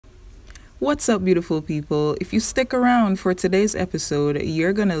What's up, beautiful people? If you stick around for today's episode,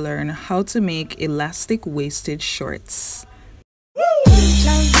 you're gonna learn how to make elastic waisted shorts.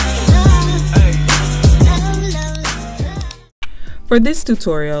 For this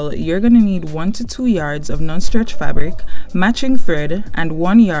tutorial, you're gonna need 1 to 2 yards of non-stretch fabric, matching thread, and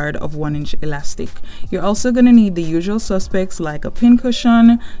 1 yard of 1-inch elastic. You're also gonna need the usual suspects like a pin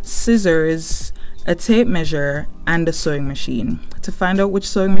cushion, scissors, a tape measure, and a sewing machine. To find out which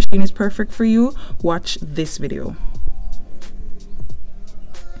sewing machine is perfect for you, watch this video.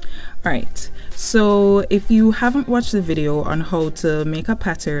 Alright, so if you haven't watched the video on how to make a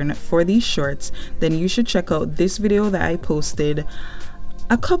pattern for these shorts, then you should check out this video that I posted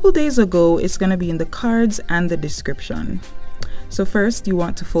a couple days ago. It's going to be in the cards and the description. So first, you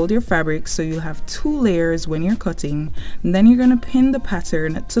want to fold your fabric so you'll have 2 layers when you're cutting, and then you're going to pin the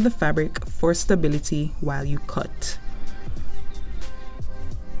pattern to the fabric for stability while you cut.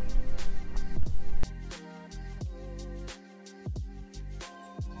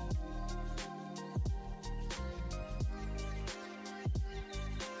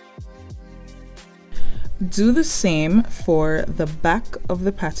 Do the same for the back of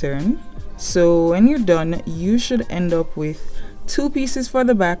the pattern. So when you're done, you should end up with 2 pieces for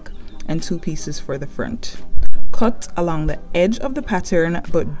the back and 2 pieces for the front. Cut along the edge of the pattern,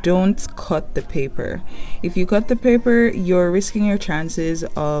 but don't cut the paper. If you cut the paper, you're risking your chances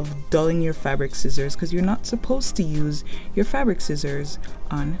of dulling your fabric scissors because you're not supposed to use your fabric scissors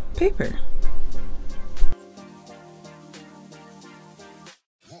on paper.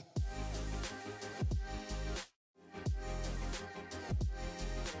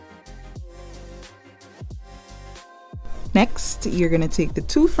 Next, you're going to take the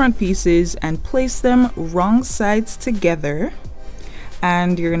 2 front pieces and place them wrong sides together,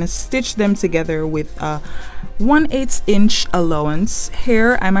 and you're going to stitch them together with a 1/8 inch allowance.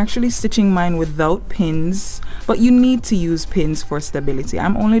 Here, I'm actually stitching mine without pins, but you need to use pins for stability.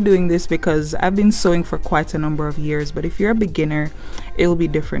 I'm only doing this because I've been sewing for quite a number of years, but if you're a beginner, it'll be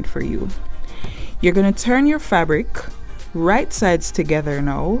different for you. You're going to turn your fabric right sides together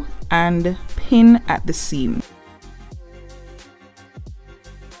now and pin at the seam.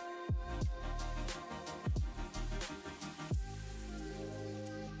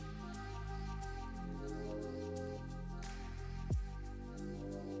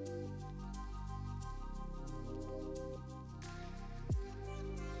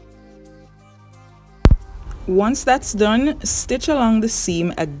 Once that's done, stitch along the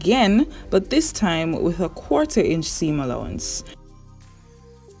seam again, but this time with a 1/4 inch seam allowance.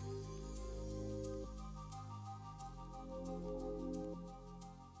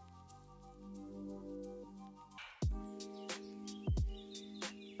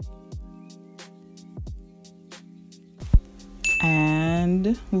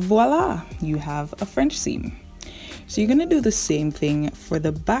 And voila, you have a French seam. So you're gonna do the same thing for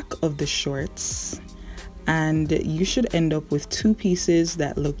the back of the shorts, and you should end up with 2 pieces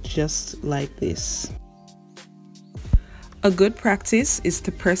that look just like this. A good practice is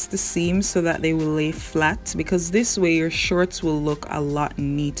to press the seams so that they will lay flat, because this way your shorts will look a lot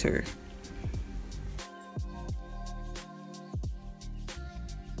neater.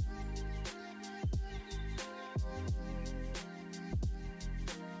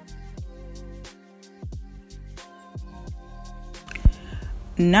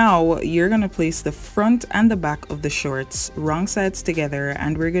 Now you're gonna place the front and the back of the shorts wrong sides together,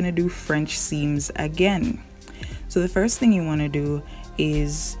 and we're gonna do French seams again. So the first thing you want to do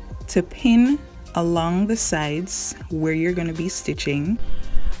is to pin along the sides where you're gonna be stitching.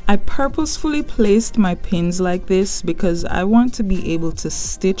 I purposefully placed my pins like this because I want to be able to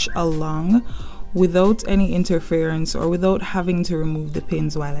stitch along without any interference or without having to remove the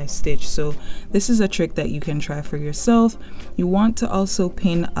pins while I stitch. So this is a trick that you can try for yourself. You want to also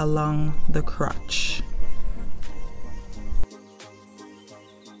pin along the crotch.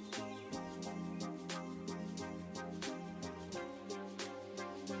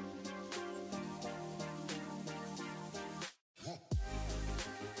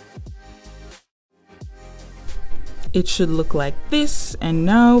 It should look like this, and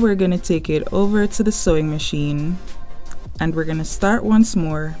now we're gonna take it over to the sewing machine, and we're gonna start once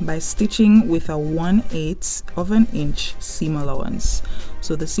more by stitching with a 1/8 of an inch seam allowance.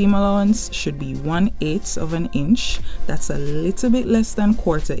 So the seam allowance should be 1/8 of an inch. That's a little bit less than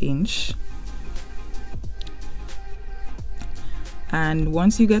 1/4 inch. And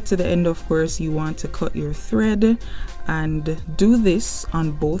once you get to the end, of course, you want to cut your thread, and do this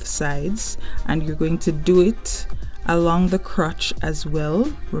on both sides, and you're going to do it along the crotch as well.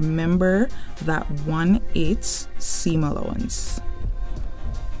 Remember that 1/8 seam allowance.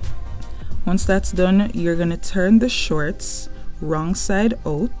 Once that's done, you're gonna turn the shorts wrong side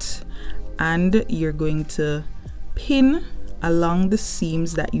out, and you're going to pin along the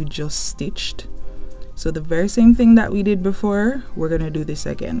seams that you just stitched. So the very same thing that we did before, we're gonna do this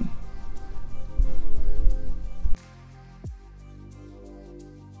again.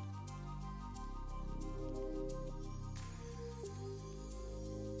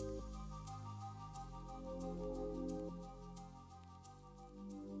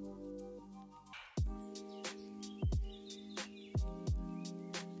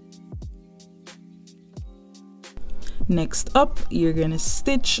 Next up, you're gonna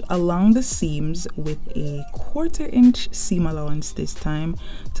stitch along the seams with a 1/4 inch seam allowance this time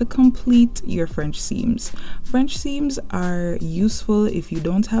to complete your French seams. French seams are useful if you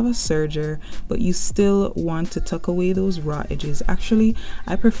don't have a serger, but you still want to tuck away those raw edges. Actually,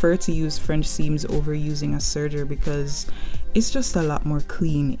 I prefer to use French seams over using a serger because it's just a lot more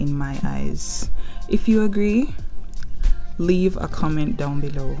clean in my eyes. If you agree, leave a comment down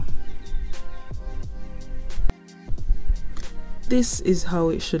below. This is how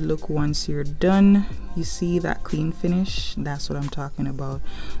it should look once you're done. You see that clean finish? That's what I'm talking about.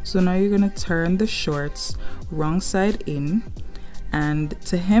 So now you're gonna turn the shorts wrong side in, and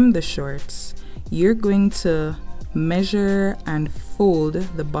to hem the shorts, you're going to measure and fold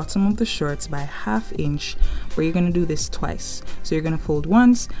the bottom of the shorts by 1/2 inch, but you're gonna do this twice. So you're gonna fold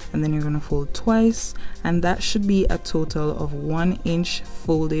once, and then you're gonna fold twice, and that should be a total of 1 inch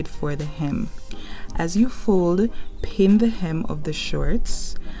folded for the hem. As you fold, pin the hem of the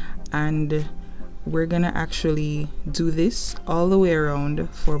shorts, and we're gonna actually do this all the way around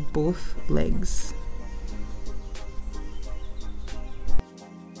for both legs.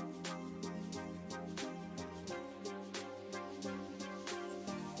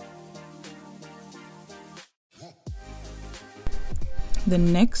 The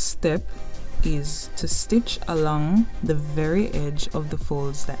next step is to stitch along the very edge of the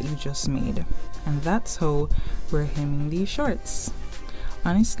folds that you just made, and that's how we're hemming these shorts.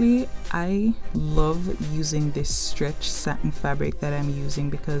 Honestly, I love using this stretch satin fabric that I'm using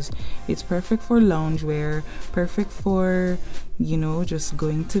because it's perfect for loungewear, perfect for, you know, just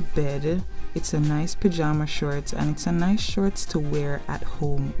going to bed. It's a nice pajama shorts, and it's a nice shorts to wear at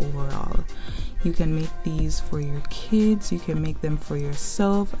home overall. You can make these for your kids, you can make them for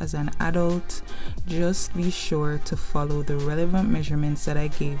yourself as an adult. Just be sure to follow the relevant measurements that I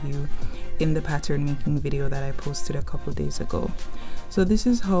gave you in the pattern making video that I posted a couple days ago. So this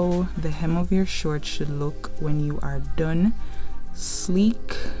is how the hem of your shorts should look when you are done.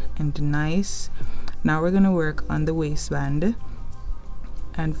 Sleek and nice. Now we're gonna work on the waistband.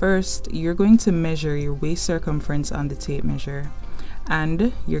 And first, you're going to measure your waist circumference on the tape measure.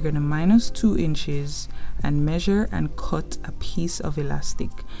 And you're gonna minus 2 inches and measure and cut a piece of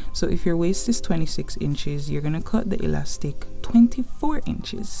elastic. So if your waist is 26 inches, you're gonna cut the elastic 24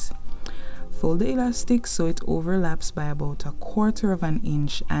 inches. Fold the elastic so it overlaps by about 1/4 of an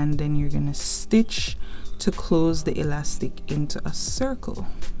inch, and then you're gonna stitch to close the elastic into a circle.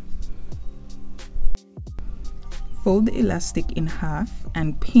 Fold the elastic in half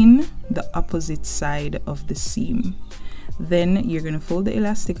and pin the opposite side of the seam. Then you're going to fold the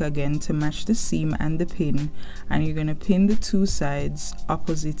elastic again to match the seam and the pin, and you're going to pin the two sides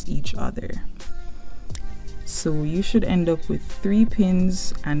opposite each other. So you should end up with 3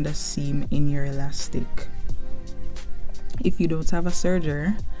 pins and a seam in your elastic. If you don't have a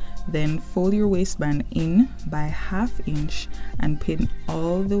serger, then fold your waistband in by 1/2 inch and pin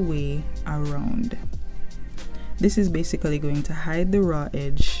all the way around. This is basically going to hide the raw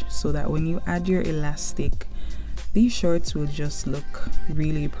edge so that when you add your elastic, these shorts will just look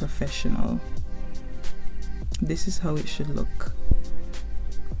really professional. This is how it should look.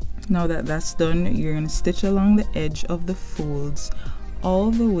 Now that that's done, you're going to stitch along the edge of the folds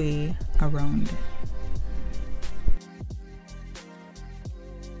all the way around.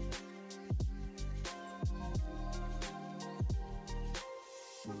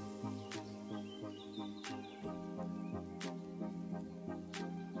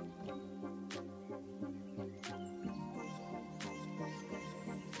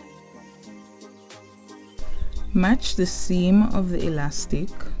 Match the seam of the elastic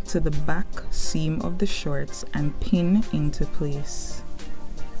to the back seam of the shorts and pin into place.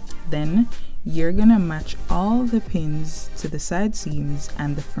 Then you're gonna match all the pins to the side seams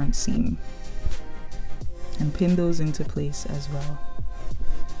and the front seam and pin those into place as well.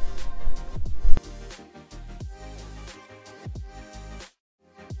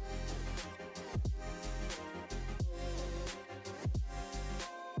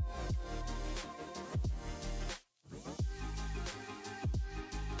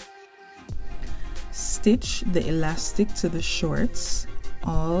 stitch the elastic to the shorts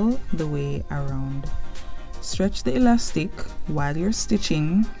all the way around. Stretch the elastic while you're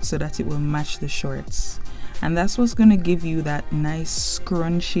stitching so that it will match the shorts, and that's what's going to give you that nice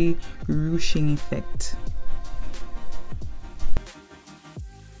scrunchy ruching effect.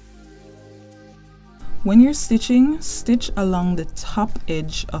 When you're stitching, stitch along the top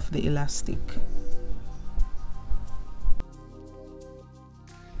edge of the elastic.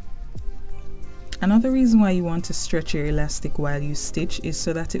 Another reason why you want to stretch your elastic while you stitch is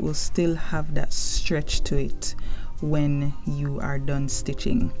so that it will still have that stretch to it when you are done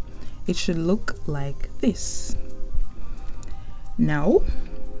stitching. It should look like this. Now,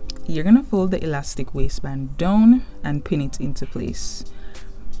 you're gonna fold the elastic waistband down and pin it into place.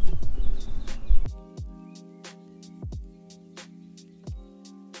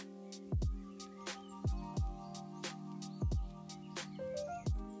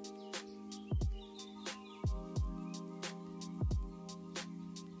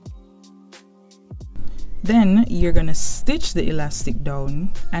 Then you're gonna stitch the elastic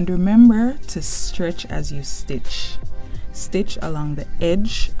down, and remember to stretch as you stitch. Stitch along the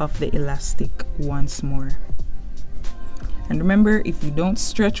edge of the elastic once more. And remember, if you don't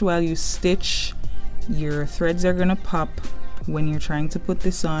stretch while you stitch, your threads are gonna pop when you're trying to put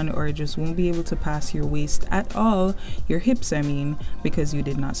this on, or it just won't be able to pass your waist at all, your hips I mean, because you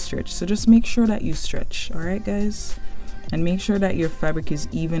did not stretch. So just make sure that you stretch, all right guys? And make sure that your fabric is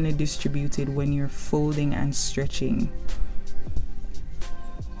evenly distributed when you're folding and stretching.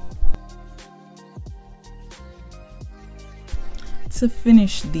 To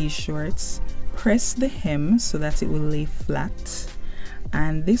finish these shorts, press the hem so that it will lay flat,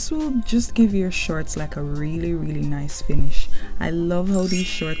 and this will just give your shorts like a really nice finish. I love how these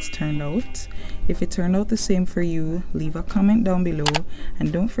shorts turned out. If it turned out the same for you, leave a comment down below,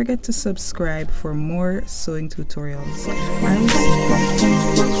 and don't forget to subscribe for more sewing tutorials. I will see you